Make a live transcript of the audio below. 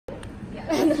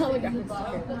and the holographic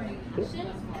sticker.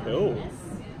 Cool.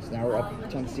 So now we're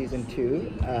up on season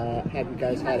 2. Have you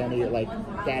guys had any like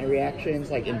fan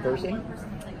reactions, like in person?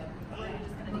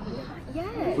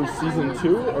 Yeah. For season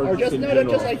 2 or Just in no,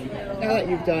 general? just like now that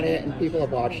you've done it and people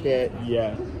have watched it.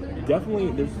 Yeah,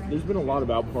 definitely. There's been a lot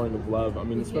of outpouring of love. I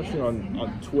mean, especially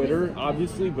on Twitter,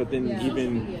 obviously, but then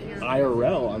even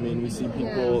IRL. I mean, we see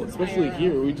people, especially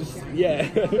here. We just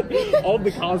all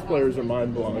the cosplayers are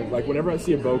mind blowing. Like whenever I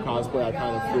see a Bo cosplay, I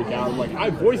kind of freak out. I'm like, I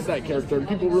voiced that character, and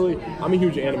people really. I'm a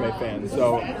huge anime fan,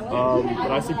 so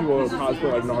when I see people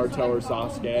cosplay like Naruto or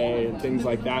Sasuke and things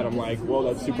like that, I'm like, well,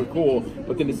 that's super cool.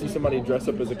 But then to see somebody dress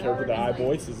up as a character that I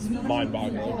voice is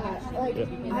mind-boggling.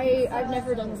 I've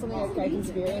never done something like I can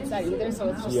experience that either, so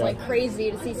it's just like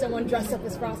crazy to see someone dress up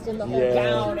as Frosta in the whole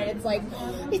gown, and it's like,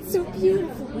 it's so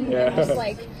beautiful. Yeah. And just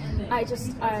like, I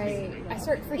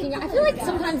start freaking out. I feel like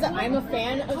sometimes that I'm a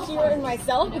fan of She-Ra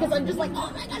myself because I'm just like,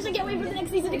 oh my gosh, I can't wait for the next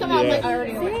season to come out. I'm like, I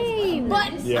already know,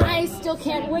 but I still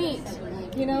can't wait.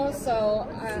 You know, so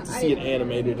see it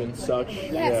animated and such.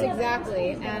 Yes,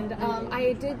 exactly. And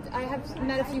I have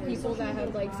met a few people that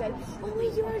have like said, "Oh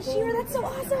wait, you are She-Ra? That's so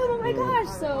awesome! Oh my gosh!"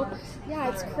 So yeah,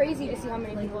 it's crazy to see how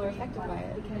many people are affected by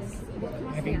it.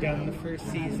 Having done the first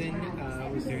season,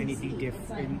 was there anything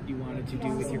different you wanted to do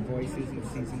with your voices in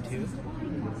season 2?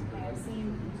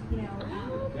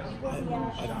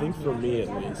 I think for me at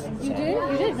least. You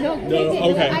did? You did? No,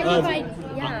 okay.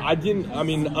 I didn't. I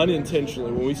mean,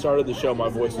 unintentionally. When we started the show, my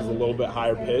voice was a little bit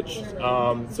higher pitched.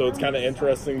 So it's kind of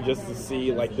interesting just to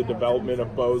see like the development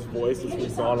of Bo's voice as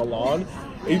we've gone along.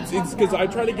 It's because I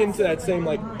try to get into that same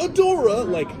like Adora,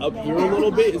 like up here a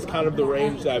little bit is kind of the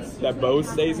range that Bo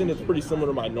stays in. It's pretty similar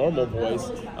to my normal voice,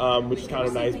 which is kind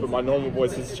of nice. But my normal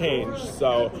voice has changed.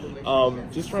 So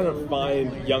just trying to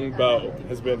find young Bo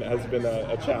has been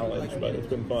a challenge, but it's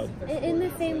been fun. In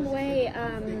the same way,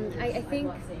 I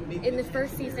think in the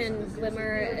first season,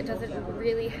 Glimmer doesn't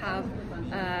really have.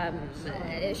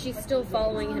 She's still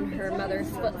following in her mother's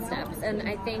footsteps, and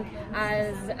I think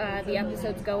as the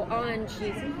episodes go on,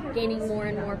 she's gaining more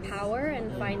and more power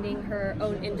and finding her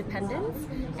own independence.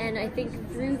 And I think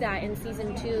through that in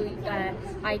season 2,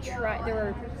 there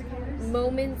were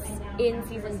moments in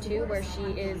season 2 where she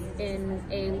is in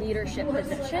a leadership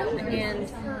position, and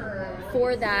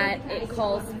for that it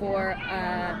calls for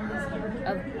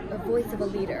a voice of a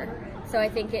leader. So I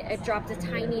think it dropped a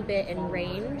tiny bit in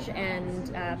range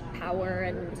and power,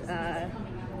 and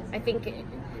I think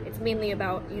it's mainly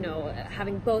about, you know,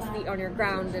 having both feet on your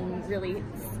ground and really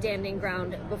standing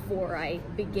ground before I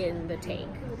begin the take.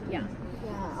 Yeah.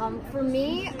 For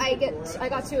me, I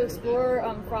got to explore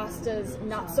Frosta's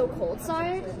not so cold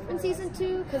side in season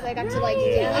 2 because I got to like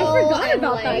yell. I forgot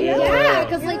about like, that. Yeah,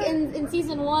 because like in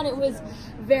season 1 it was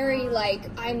very like,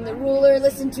 I'm the ruler,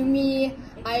 listen to me.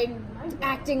 I'm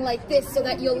acting like this so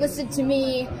that you'll listen to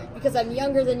me because I'm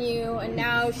younger than you. And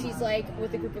now she's like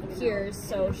with a group of peers,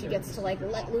 so she gets to like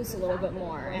let loose a little bit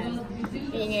more and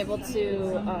being able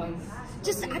to.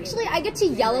 Just actually, I get to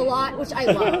yell a lot, which I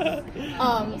love.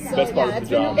 So Best part yeah, of the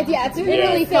job. it's been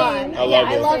really fun.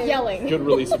 I love yelling. Good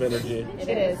release of energy. It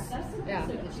is. Yeah.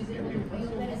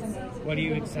 What are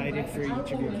you excited for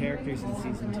each of your characters in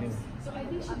season 2?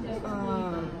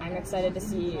 I'm excited to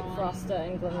see Frosta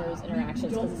and Glimmer's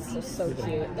interactions because it's just so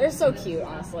cute. They're so cute,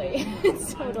 honestly.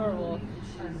 It's so adorable.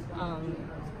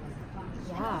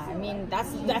 Yeah, I mean that's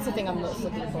the thing I'm most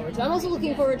looking forward to. I'm also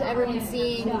looking forward to everyone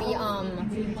seeing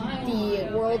the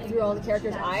world through all the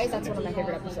characters' eyes. That's one of my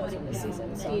favorite episodes from this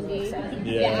season. So D&D.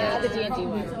 Yeah, the D&D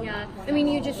one. Yeah, I mean,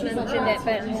 you just mentioned it,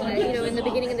 but you know, in the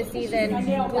beginning of the season,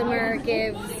 Glimmer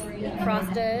gives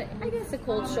Frosta, I guess, a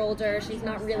cold shoulder. She's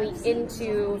not really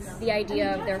into the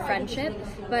idea of their friendship,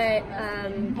 but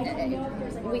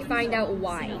we find out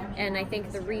why, and I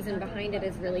think the reason behind it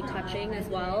is really touching as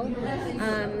well.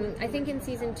 I think in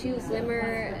season 2,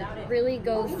 Glimmer really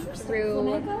goes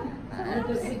through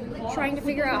trying to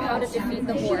figure out how to defeat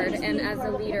the Horde, and as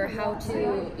a leader, how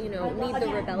to, you know, lead the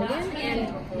rebellion.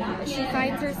 And she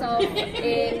finds herself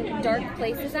in dark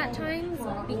places at times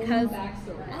because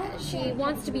she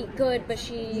wants to be good, but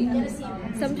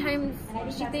sometimes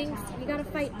she thinks you gotta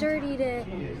fight dirty to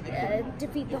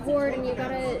defeat the Horde, and you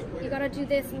gotta do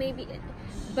this maybe.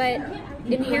 But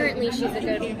inherently, she's a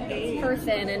good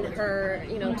person, and her,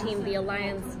 you know, team, the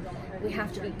Alliance, we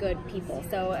have to be good people.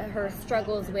 So her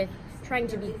struggles with trying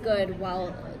to be good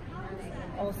while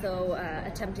also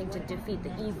attempting to defeat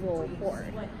the evil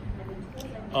horde?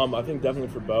 I think definitely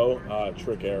for Bo,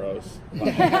 trick arrows.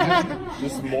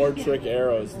 Just more trick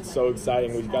arrows. It's so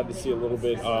exciting. We got to see a little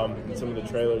bit in some of the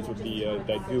trailers with the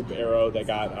that goop arrow that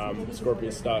got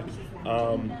Scorpius stuck.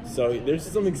 So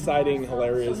there's some exciting,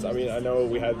 hilarious. I mean, I know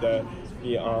we had the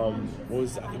it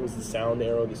was the sound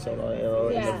arrow, the sonar arrow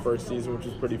in the first season, which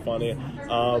was pretty funny.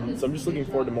 So I'm just looking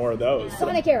forward to more of those.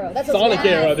 Sonic arrow. That's Sonic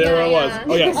arrow. There it was.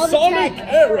 Oh yeah, Sonic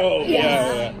arrow.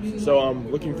 Yeah. Yeah. So I'm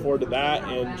looking forward to that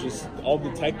and just all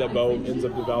the tech that Bo ends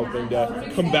up developing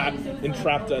to combat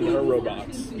Entrapta and her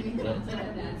robots.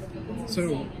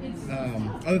 So,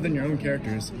 other than your own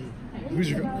characters, who's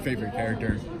your favorite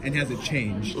character, and has it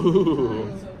changed? Ooh.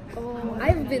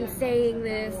 I've been saying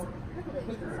this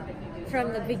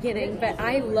from the beginning, but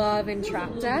I love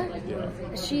Entrapta. Yeah.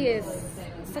 She is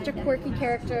such a quirky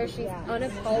character. She's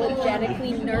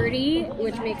unapologetically nerdy,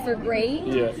 which makes her great.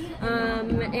 Yeah.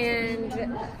 And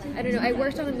I don't know, I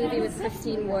worked on a movie with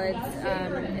Christine Woods,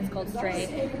 it's called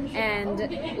Stray, and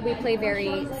we play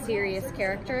very serious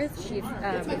characters. She's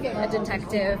a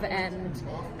detective, and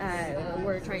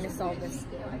we're trying to solve this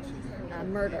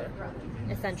murder,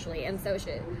 essentially. And so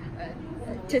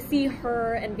to see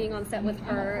her and being on set with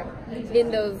her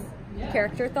in those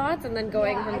character thoughts, and then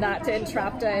going from that to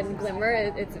Entrapta and Glimmer,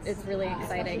 it's really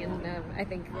exciting, and I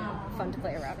think fun to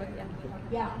play around with.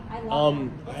 I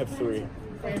have 3.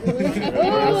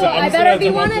 I better be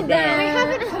one of them. I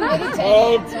haven't committed to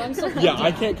it, so I'm so yeah,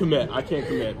 I can't commit,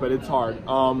 but it's hard.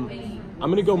 I'm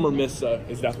gonna go Mermissa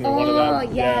is definitely one of them. Oh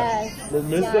yes, yeah.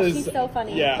 Mermissa is she's so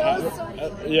funny. Yeah,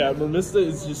 yeah. Mermissa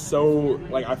is just so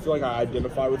like I feel like I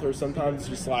identify with her sometimes.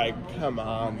 Just like, come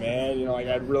on, man, you know, like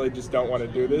I really just don't want to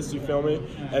do this. You feel me?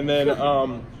 And then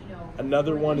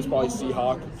another one is probably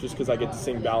Seahawk, just because I get to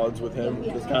sing ballads with him.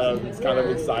 It's kind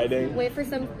of exciting. Wait for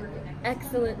some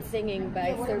excellent singing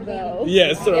by Sir Bo.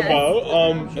 Yeah, Sir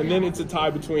Bo. And then it's a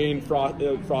tie between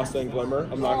Frosta and Glimmer.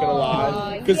 I'm not gonna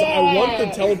lie, because I want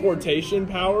the teleportation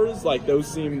powers. Like those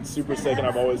seem super sick, and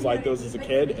I've always liked those as a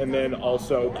kid. And then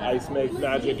also the ice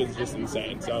magic is just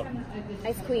insane. So,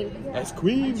 Ice Queen. Ice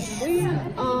Queen. When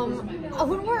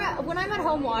I'm at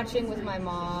home watching with my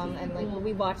mom, and like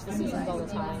we watch the seasons all the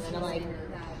time, and I'm like,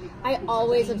 I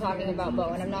always am talking about Bo,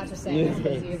 and I'm not just saying this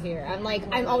because you're here. I'm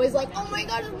always like, oh my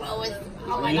gosh, Bo is,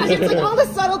 oh my gosh, it's like all the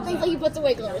subtle things, like he puts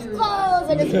away Glimmer's clothes,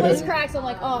 and his voice cracks. I'm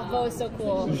like, oh, Bo is so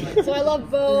cool. So I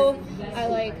love Bo. I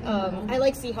like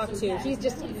Seahawk too. He's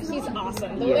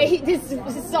awesome. The way his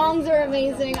songs are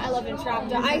amazing. I love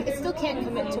Entrapta. I still can't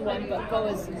commit to one, but Bo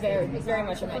is very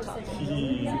much in my top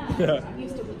 10.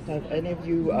 Have any of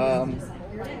you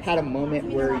had a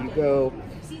moment where you go,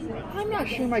 I'm not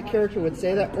sure my character would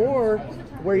say that, or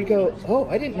where you go, oh,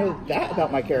 I didn't know that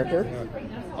about my character?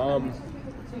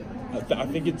 I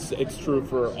think it's true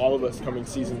for all of us coming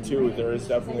season 2. There is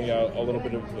definitely a little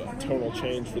bit of tonal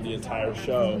change for the entire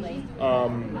show.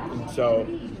 And so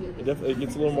it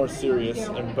gets a little more serious,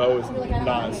 and Bo is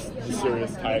not the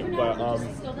serious type, but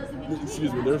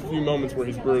excuse me, there's a few moments where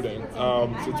he's brooding. So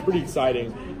it's pretty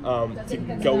exciting to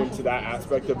go into that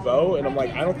aspect of Bo, and I'm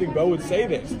like, I don't think Bo would say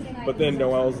this, but then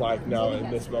Noelle's like, no, in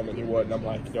this moment he would, and I'm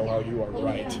like, Noelle, you are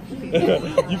right.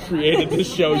 You created this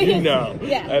show, you know.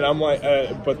 Yeah. And I'm like,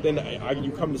 but then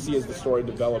you come to see as the story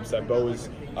develops that Bo is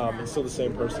still the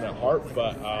same person at heart,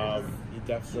 but he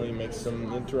definitely makes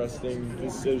some interesting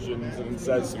decisions and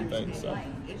says some things. So.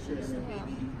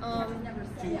 Oh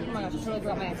my gosh, I totally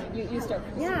forgot my answer. You start.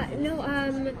 Yeah, no,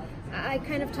 I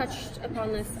kind of touched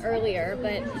upon this earlier,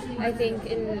 but I think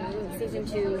in season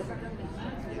 2,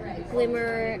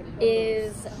 Glimmer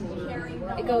is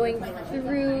going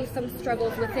through some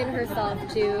struggles within herself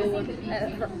to,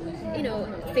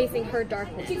 facing her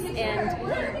darkness. And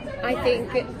I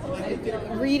think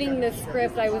reading the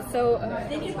script, I was so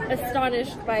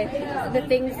astonished by the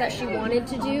things that she wanted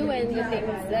to do and the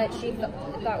things that she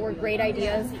thought were great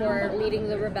ideas for leading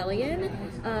the rebellion.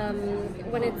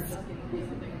 When it's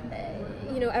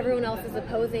everyone else is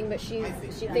opposing, but she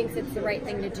thinks it's the right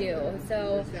thing to do.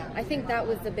 So I think that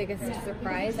was the biggest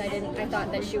surprise. I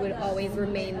thought that she would always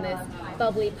remain this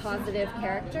bubbly, positive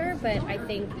character, but I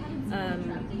think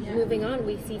moving on,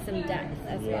 we see some depth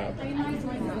as well.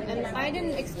 And I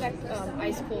didn't expect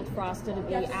Ice Cold Frosta to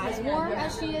be as warm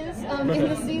as she is in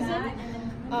this season.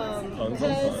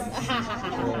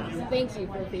 Thank you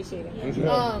for appreciating it.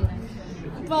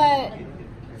 But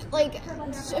like,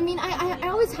 I mean, I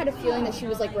always had a feeling that she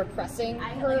was like repressing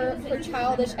her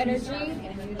childish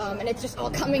energy, and it's just all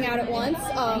coming out at once,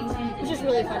 which is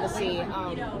really fun to see.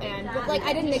 But like,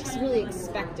 I didn't really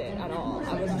expect it at all.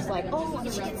 I was just like, oh,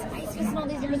 she gets spices and all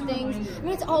these different things. I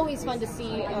mean, it's always fun to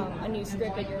see a new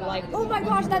script and you're like, oh my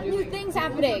gosh, that new thing's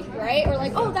happening, right? Or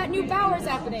like, oh, that new power's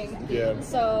happening. Yeah.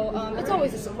 So it's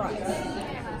always a surprise.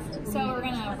 So we're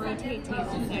gonna rotate tables.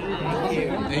 Thank you.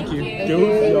 Thank you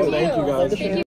guys. Thank you.